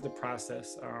 like what is the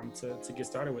process to get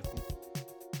started with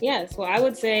you? Yes, well, I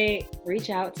would say reach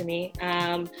out to me.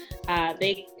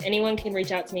 Anyone can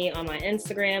reach out to me on my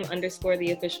Instagram _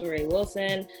 the official Ray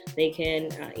Wilson. They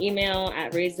can email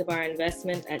at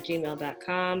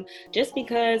raisethebarinvestment@gmail.com. Just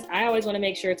because I always want to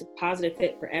make sure it's a positive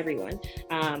fit for everyone.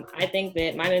 I think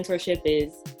that my mentorship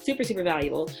is super, super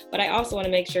valuable, but I also want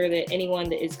to make sure that anyone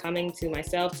that is coming to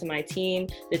myself, to my team,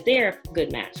 that they're a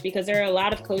good match, because there are a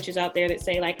lot of coaches out there that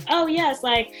say like, oh yes,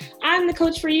 like I'm the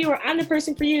coach for you, or I'm the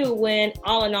person for you, when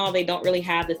all in all, they don't really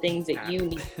have the things that you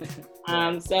need.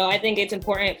 So I think it's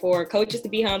important for coaches to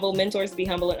be humble, mentors to be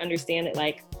humble, and understand that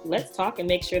like, let's talk and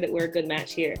make sure that we're a good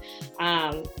match here.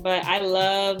 But I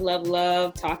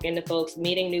love talking to folks,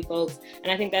 meeting new folks.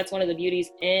 And I think that's one of the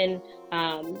beauties in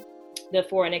the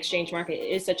foreign exchange market.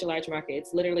 It is such a large market.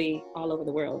 It's literally all over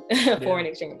the world, foreign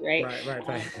exchange, right? Right.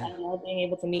 I love being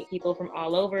able to meet people from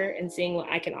all over and seeing what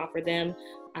I can offer them,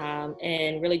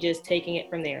 and really just taking it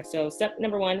from there. So step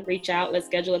number 1, reach out. Let's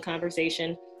schedule a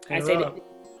conversation.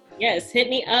 Yes, hit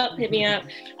me up.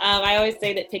 I always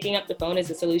say that picking up the phone is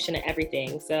the solution to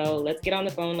everything. So let's get on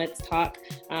the phone, let's talk.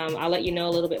 I'll let you know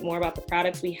a little bit more about the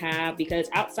products we have, because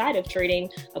outside of trading,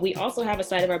 we also have a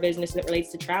side of our business that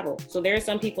relates to travel. So there are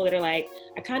some people that are like,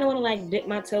 I kind of want to like dip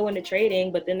my toe into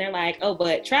trading, but then they're like, oh,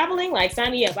 but traveling, like sign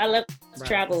me up. I love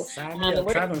travel.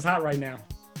 Traveling's hot right now.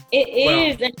 It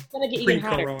is, and it's going to get even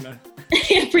hotter. Pre-corona.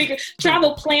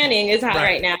 Travel planning is hot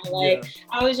right now.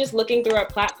 I was just looking through our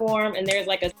platform, and there's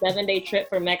like a 7-day trip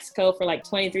for Mexico for like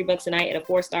 $23 a night at a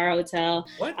 4-star hotel.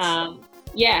 What?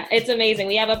 Yeah, it's amazing.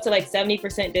 We have up to like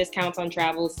 70% discounts on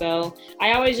travel. So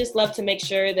I always just love to make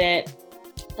sure that,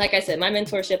 like I said, my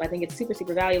mentorship, I think it's super,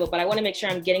 super valuable, but I want to make sure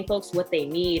I'm getting folks what they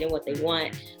need and what they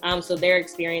want, so their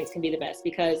experience can be the best,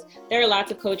 because there are lots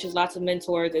of coaches, lots of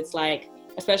mentors. It's like,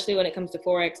 especially when it comes to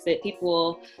Forex, that people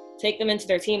will take them into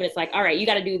their team and it's like, all right, you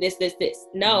got to do this.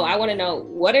 No, I want to know,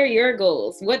 what are your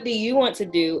goals? What do you want to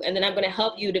do? And then I'm going to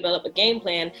help you develop a game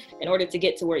plan in order to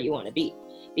get to where you want to be.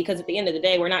 Because at the end of the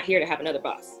day, we're not here to have another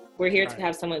boss. We're here to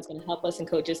have someone that's going to help us and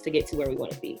coach us to get to where we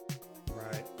want to be.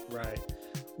 Right.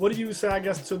 What do you say, I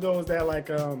guess, to those that like,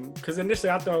 because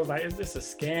initially I thought it was like, is this a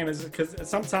scam? Is it, because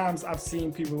sometimes I've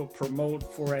seen people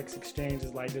promote Forex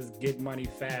exchanges like this get money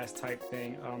fast type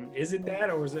thing. Is it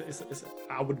that, or is it,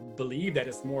 I would believe that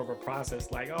it's more of a process,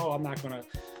 like, oh, I'm not going to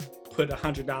put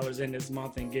 $100 in this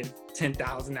month and get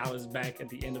 $10,000 back at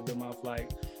the end of the month. Like,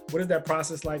 what is that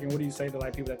process like? And what do you say to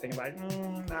like people that think like,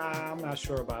 nah, I'm not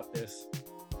sure about this?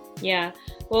 Yeah,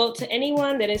 well, to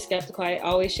anyone that is skeptical, I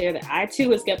always share that I too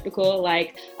was skeptical.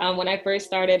 Like when I first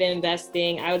started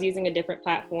investing, I was using a different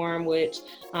platform, which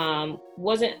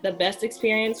wasn't the best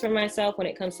experience for myself when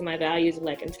it comes to my values of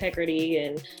like integrity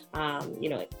and,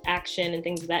 action and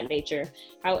things of that nature.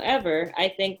 However, I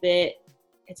think that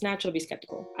it's natural to be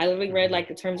skeptical. I literally read like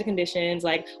the terms and conditions.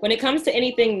 Like when it comes to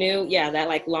anything new, that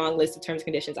like long list of terms and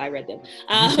conditions, I read them.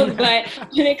 But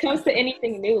when it comes to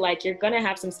anything new, like you're gonna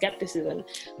have some skepticism.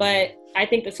 But I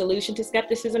think the solution to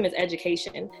skepticism is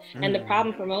education. And the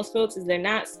problem for most folks is they're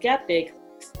not skeptics,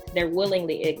 they're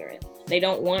willingly ignorant. They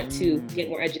don't want to get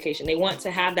more education. They want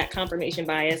to have that confirmation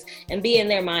bias and be in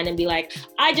their mind and be like,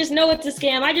 I just know it's a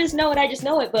scam. I just know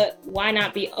it. But why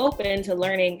not be open to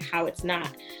learning how it's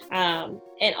not?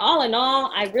 And all in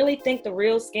all, I really think the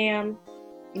real scam,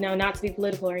 not to be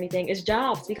political or anything, is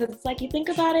jobs. Because it's like, you think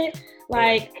about it,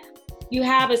 like you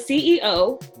have a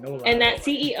CEO, and that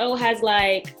CEO has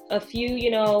like a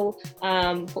few,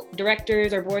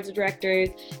 directors or boards of directors,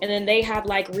 and then they have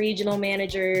like regional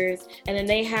managers, and then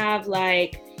they have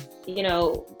like,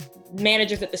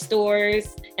 managers at the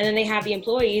stores, and then they have the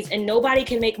employees, and nobody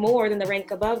can make more than the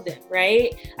rank above them,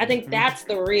 right? I think that's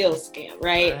the real scam,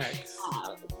 right?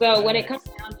 So when it comes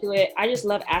down to it, I just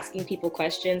love asking people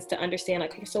questions to understand,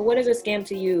 like, so what is a scam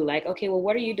to you? Like, okay, well,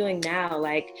 what are you doing now?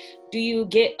 Like, do you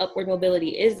get upward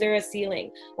mobility? Is there a ceiling?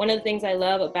 One of the things I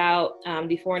love about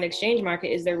the foreign exchange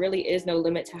market is there really is no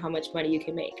limit to how much money you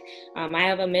can make. I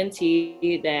have a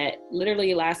mentee that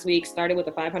literally last week started with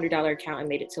a $500 account and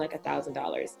made it to like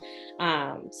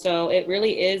 $1,000. So it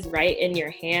really is right in your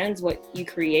hands what you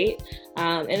create.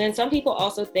 And then some people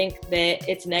also think that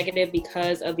it's negative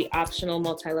because of the optional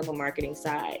multi-level marketing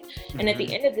side. And at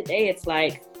the end of the day, it's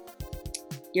like,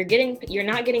 you're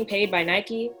not getting paid by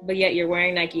Nike, but yet you're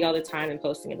wearing Nike all the time and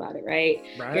posting about it, right?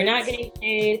 You're not getting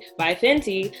paid by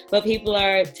Fenty, but people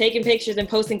are taking pictures and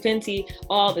posting Fenty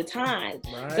all the time.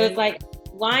 So it's like,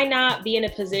 why not be in a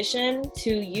position to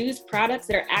use products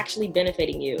that are actually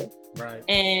benefiting you?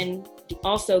 And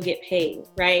also get paid,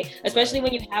 right? Especially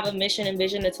when you have a mission and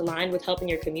vision that's aligned with helping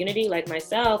your community. Like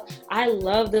myself, I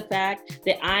love the fact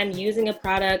that I'm using a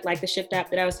product like the Shift app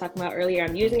that I was talking about earlier.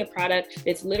 I'm using a product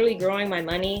that's literally growing my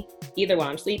money either while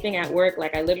I'm sleeping, at work.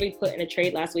 Like I literally put in a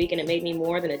trade last week and it made me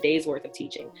more than a day's worth of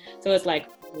teaching. So it's like,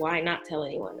 why not tell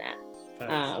anyone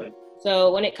that?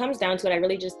 So when it comes down to it, I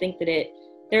really just think that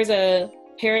there's a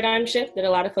paradigm shift that a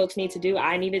lot of folks need to do.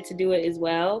 I needed to do it as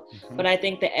well. But I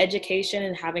think the education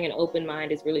and having an open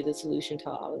mind is really the solution to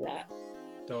all of that.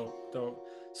 Dope.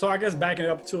 So I guess backing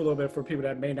it up too a little bit for people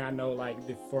that may not know like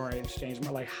the foreign exchange,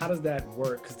 like how does that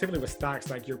work? Because typically with stocks,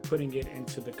 like you're putting it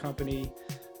into the company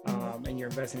and you're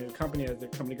investing in the company. As the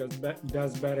company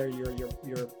does better,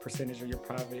 your percentage of your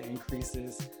profit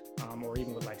increases. Or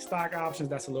even with like stock options,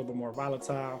 that's a little bit more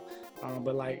volatile.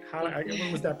 But like,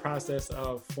 what was that process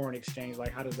of foreign exchange?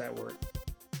 Like, how does that work?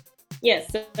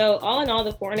 Yes. So all in all,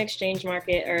 the foreign exchange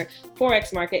market, or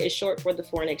Forex market, is short for the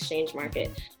foreign exchange market.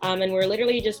 And we're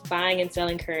literally just buying and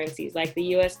selling currencies like the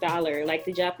US dollar, like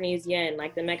the Japanese yen,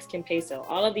 like the Mexican peso.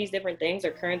 All of these different things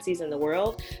are currencies in the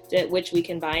world at which we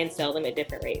can buy and sell them at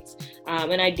different rates.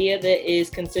 An idea that is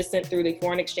consistent through the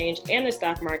foreign exchange and the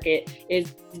stock market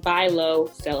is buy low,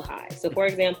 sell high. So for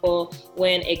example,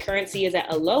 when a currency is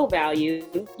at a low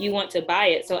value, you want to buy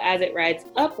it. So as it rides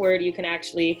upward, you can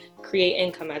actually create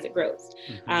income as it grows.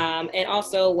 And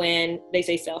also when they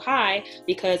say sell high,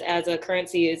 because as a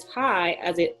currency is high,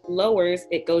 as it lowers,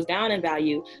 it goes down in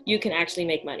value, you can actually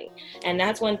make money. And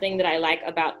that's one thing that I like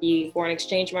about the foreign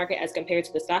exchange market as compared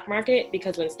to the stock market,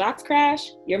 because when stocks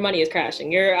crash, your money is crashing.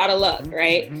 You're out of luck,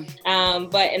 right?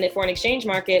 But in the foreign exchange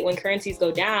market, when currencies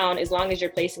go down, as long as you're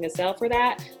placing a sell for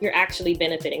that, you're actually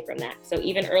benefiting from that. So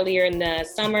even earlier in the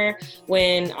summer,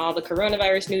 when all the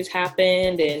coronavirus news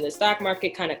happened and the stock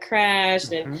market kind of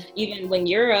crashed, and even when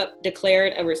Europe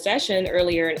declared a recession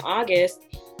earlier in August,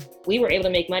 we were able to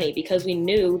make money because we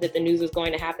knew that the news was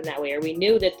going to happen that way, or we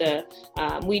knew that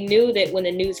when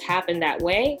the news happened that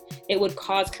way, it would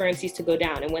cause currencies to go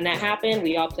down. And when that happened,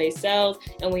 we all placed sells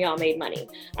and we all made money.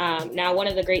 Now, one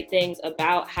of the great things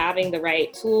about having the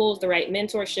right tools, the right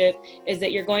mentorship, is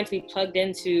that you're going to be plugged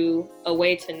into a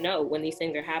way to know when these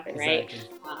things are happening, right?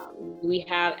 We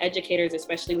have educators,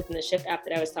 especially within the Shift app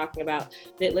that I was talking about,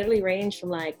 that literally range from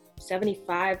like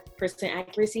 75%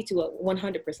 accuracy to a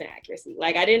 100% accuracy.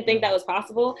 Like I didn't think that was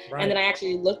possible. And then I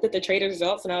actually looked at the trader's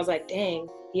results and I was like, dang,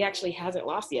 he actually hasn't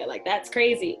lost yet. Like that's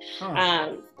crazy.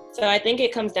 So I think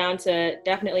it comes down to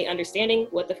definitely understanding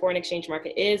what the foreign exchange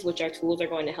market is, which our tools are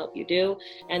going to help you do.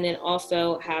 And then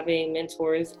also having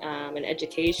mentors and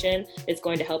education is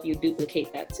going to help you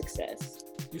duplicate that success.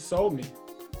 You sold me.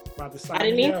 I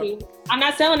didn't mean to. I'm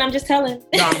not selling, I'm just telling.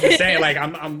 No, I'm just saying, like,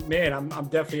 I'm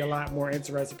definitely a lot more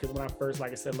interested, because when I first,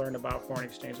 like I said, learned about foreign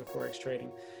exchange and Forex trading,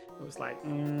 it was like,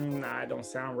 nah, it don't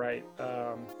sound right.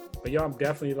 But yo, I'm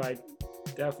definitely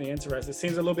interested. It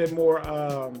seems a little bit more,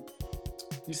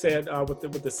 you said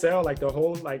with the sell, like the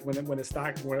whole, like when the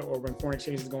stock, when foreign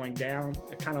exchange is going down,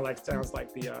 it kind of like sounds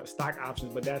like the stock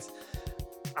options, but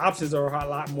options are a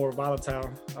lot more volatile,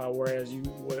 whereas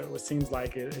what seems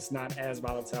like it's not as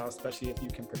volatile, especially if you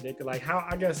can predict it. Like how,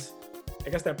 I guess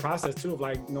that process too of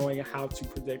like knowing how to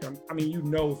predict. I mean, you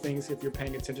know things if you're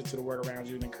paying attention to the world around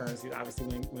you and the currency. Obviously,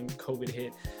 when COVID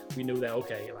hit, we knew that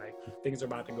okay, like things are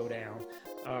about to go down.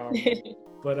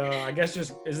 But I guess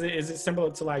just is it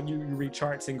similar to like you read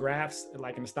charts and graphs?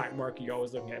 Like in the stock market, you're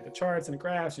always looking at the charts and the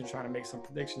graphs. You're trying to make some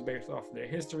predictions based off of their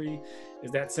history.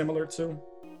 Is that similar too?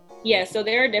 Yeah, so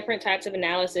there are different types of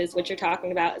analysis. What you're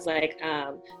talking about is like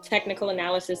technical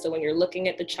analysis. So when you're looking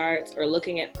at the charts or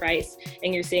looking at price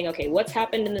and you're seeing, okay, what's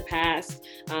happened in the past?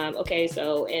 Okay,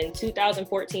 so in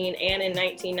 2014 and in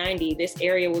 1990, this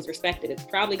area was respected. It's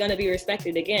probably going to be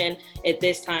respected again at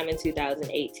this time in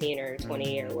 2018 or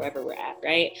 20 or wherever we're at,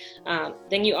 right?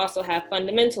 Then you also have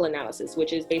fundamental analysis,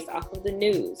 which is based off of the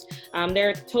news. There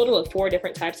are a total of 4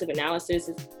 different types of analysis.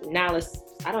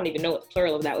 I don't even know what the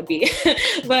plural of that would be,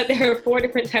 but there are 4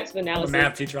 different types of analysis. I'm a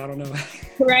math teacher, I don't know.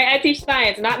 Right, I teach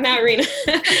science, not Matt Arena.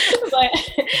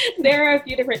 But there are a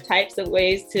few different types of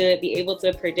ways to be able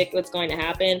to predict what's going to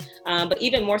happen, but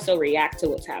even more so react to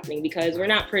what's happening, because we're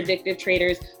not predictive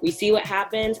traders. We see what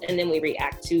happens and then we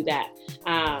react to that.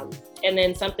 And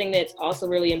then something that's also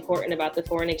really important about the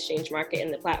foreign exchange market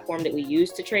and the platform that we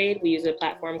use to trade, we use a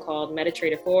platform called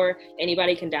MetaTrader 4.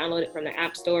 Anybody can download it from the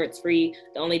App Store. It's free.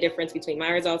 The only difference between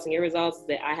my results and your results is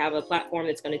that I have a platform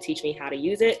that's going to teach me how to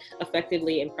use it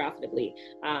effectively and profitably.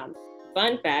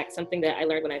 Fun fact, something that I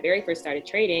learned when I very first started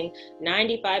trading,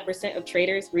 95% of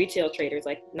traders, retail traders,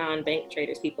 like non-bank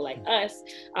traders, people like us,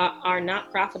 are not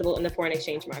profitable in the foreign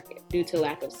exchange market due to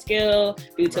lack of skill,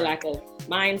 due to lack of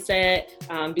mindset,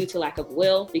 due to lack of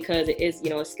will, because it is,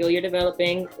 a skill you're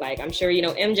developing. Like I'm sure,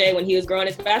 MJ, when he was growing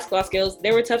his basketball skills,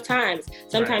 there were tough times.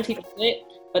 Sometimes he could quit.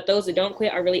 But those that don't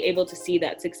quit are really able to see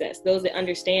that success. Those that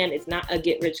understand it's not a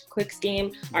get rich quick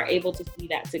scheme are able to see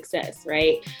that success,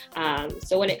 right?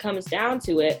 So when it comes down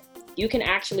to it, you can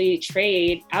actually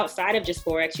trade outside of just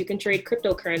Forex. You can trade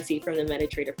cryptocurrency from the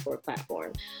MetaTrader 4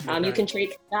 platform. You can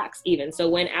trade stocks even. So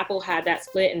when Apple had that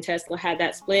split and Tesla had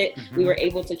that split, we were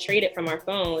able to trade it from our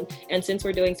phone. And since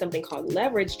we're doing something called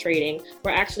leverage trading,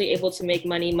 we're actually able to make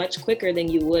money much quicker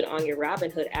than you would on your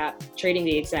Robinhood app trading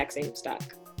the exact same stock.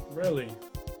 Really?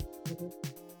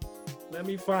 Let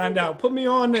me find out. Put me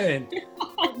on then.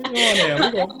 Put me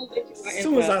on there. As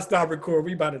soon as I stop recording,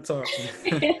 we about to talk.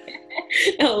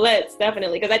 No, let's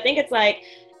definitely, because I think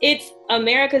it's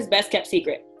America's best kept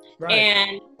secret. Right.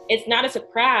 And it's not a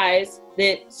surprise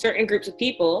that certain groups of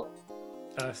people,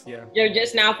 they're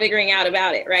just now figuring out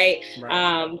about it, right?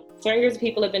 Certain groups of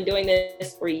people have been doing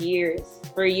this for years,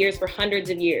 for hundreds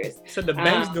of years. So the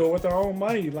banks do it with their own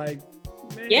money, like,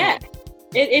 man. Yeah.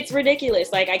 It's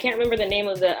ridiculous. Like, I can't remember the name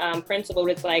of the principle,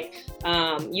 but it's like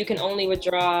you can only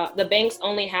withdraw, the banks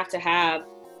only have to have,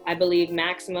 I believe,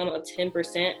 maximum of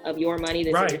 10% of your money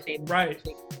that's in your savings. Right.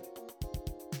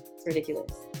 It's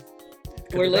ridiculous.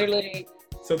 We're literally...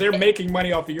 So they're making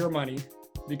money off of your money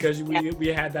because we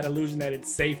had that illusion that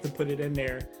it's safe to put it in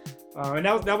there. And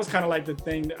that was kind of like the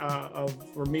thing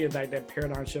for me, like that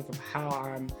paradigm shift of how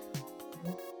I'm...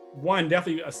 One,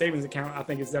 definitely a savings account, I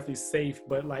think is definitely safe,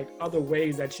 but like other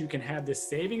ways that you can have this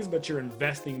savings, but you're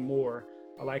investing more.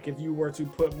 Like if you were to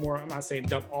put more, I'm not saying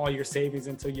dump all your savings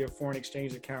into your foreign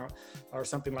exchange account or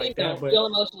something like that. But you'll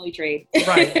emotionally trade.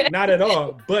 Right, not at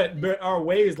all. But there are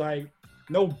ways, like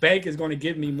no bank is going to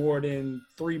give me more than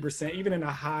 3%, even in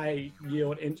a high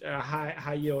yield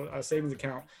savings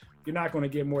account. You're not going to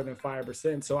get more than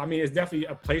 5%. So, I mean, it's definitely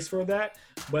a place for that,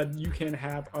 but you can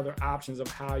have other options of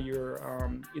how you're,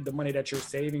 the money that you're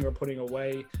saving or putting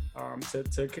away for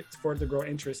it to grow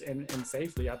interest and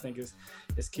safely, I think is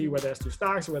key, whether it's through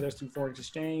stocks or whether it's through foreign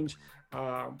exchange.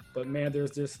 But man,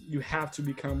 you have to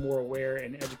become more aware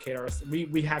and educate ourselves.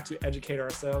 We have to educate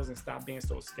ourselves and stop being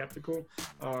so skeptical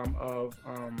of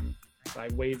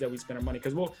like ways that we spend our money.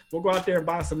 Because we'll go out there and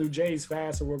buy some new J's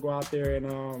fast, or we'll go out there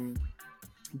and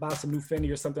buy some new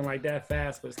Fendi or something like that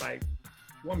fast, but it's like,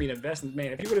 you want me to invest in,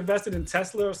 man, if you would have invested in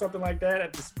Tesla or something like that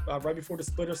at right before the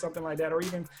split or something like that, or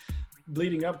even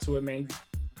leading up to it, man,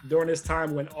 during this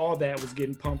time when all that was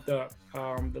getting pumped up,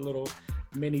 the little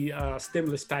mini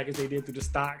stimulus package they did through the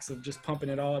stocks of just pumping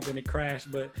it all up and it crashed.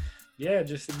 But yeah,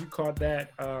 just if you caught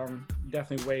that,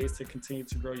 definitely ways to continue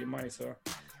to grow your money. So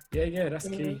yeah, that's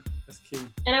key. That's key.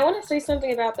 And I want to say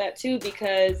something about that too,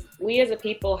 because we as a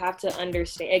people have to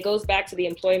understand, it goes back to the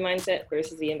employee mindset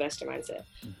versus the investor mindset.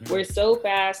 We're so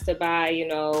fast to buy,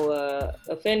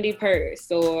 a Fendi purse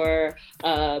or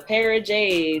a pair of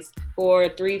J's for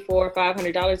 $300, $400,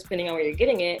 $500, depending on where you're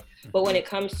getting it. But when it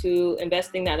comes to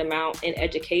investing that amount in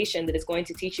education that is going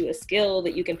to teach you a skill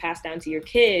that you can pass down to your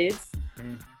kids,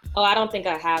 oh, I don't think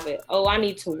I have it. Oh, I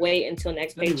need to wait until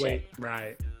next paycheck.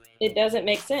 Right. It doesn't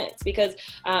make sense because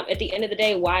at the end of the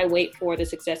day, why wait for the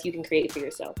success you can create for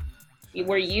yourself?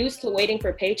 We're used to waiting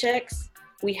for paychecks.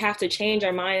 We have to change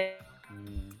our mind.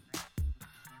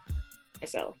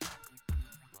 So,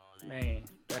 man,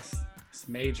 that's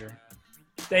major.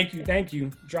 Thank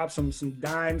you. Drop some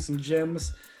dimes, some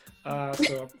gems.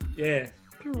 So yeah,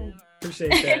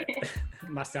 appreciate that.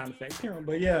 My sound effect,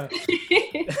 but yeah,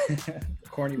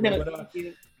 corny. But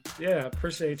yeah,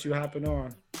 appreciate you hopping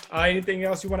on. Anything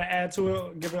else you want to add to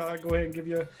it? Go ahead and give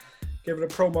it a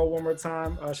promo one more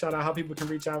time. Shout out how people can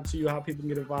reach out to you, how people can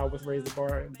get involved with Raise the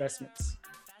Bar Investments.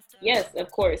 Yes,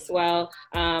 of course. Well,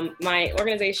 my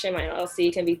organization, my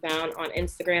LLC, can be found on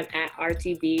Instagram at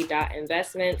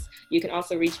rtb.investments. You can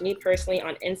also reach me personally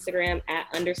on Instagram at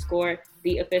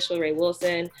 _the official Ray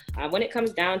Wilson. When it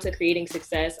comes down to creating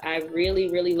success, I really,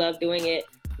 really love doing it.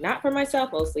 Not for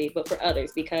myself mostly, but for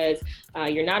others, because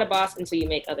you're not a boss until you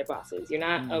make other bosses. You're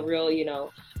not a real,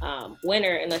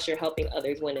 winner unless you're helping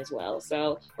others win as well.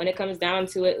 So when it comes down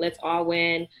to it, let's all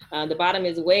win. The bottom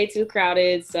is way too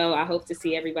crowded, so I hope to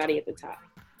see everybody at the top.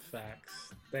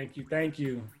 Facts. Thank you.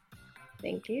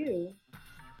 Thank you.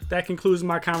 That concludes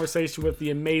my conversation with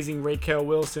the amazing Raquel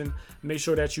Wilson. Make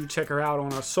sure that you check her out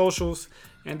on our socials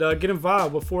and get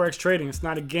involved with Forex trading. It's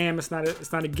not a game. It's not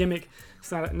a gimmick.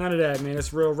 It's not none of that, man.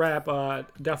 It's real rap.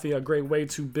 Definitely a great way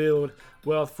to build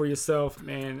wealth for yourself,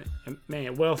 man. And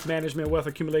man, wealth management, wealth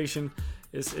accumulation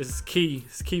is key.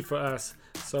 It's key for us.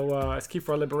 So it's key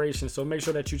for our liberation. So make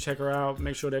sure that you check her out.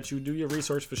 Make sure that you do your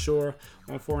research for sure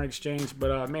on foreign exchange.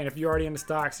 But man, if you're already in the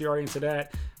stocks, you're already into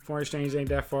that, foreign exchange ain't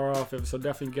that far off. So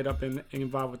definitely get up and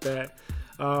involved with that.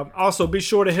 Also, be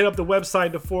sure to hit up the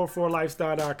website,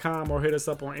 the44lifestyle.com, or hit us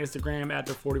up on Instagram at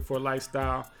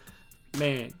the44lifestyle.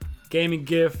 Man, Gaming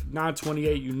Gift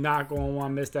 928. You're not going to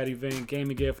want to miss that event.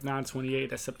 Gaming Gift 928.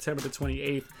 That's September the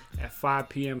 28th at 5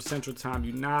 p.m. Central Time.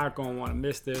 You're not going to want to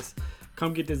miss this.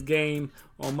 Come get this game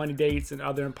on money dates and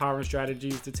other empowering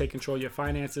strategies to take control of your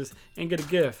finances and get a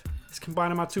gift. It's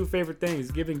combining my two favorite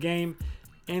things, giving game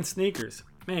and sneakers.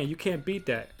 Man, you can't beat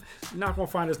that. You're not going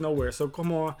to find us nowhere. So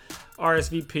come on,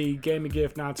 RSVP, Gaming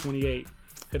Gift 928.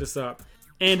 Hit us up.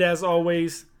 And as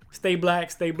always, stay black,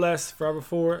 stay blessed, forever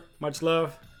forward. Much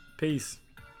love. Peace.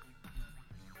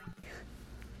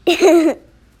 That's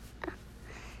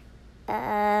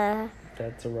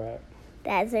a wrap.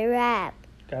 That's a wrap.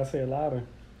 Gotta say it louder.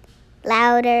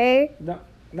 Louder. No,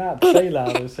 not say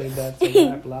louder. Say that's a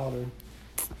wrap louder.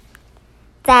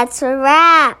 That's a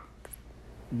wrap.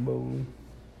 Boom.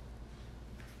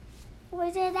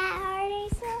 Was it that hard,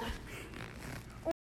 Asa?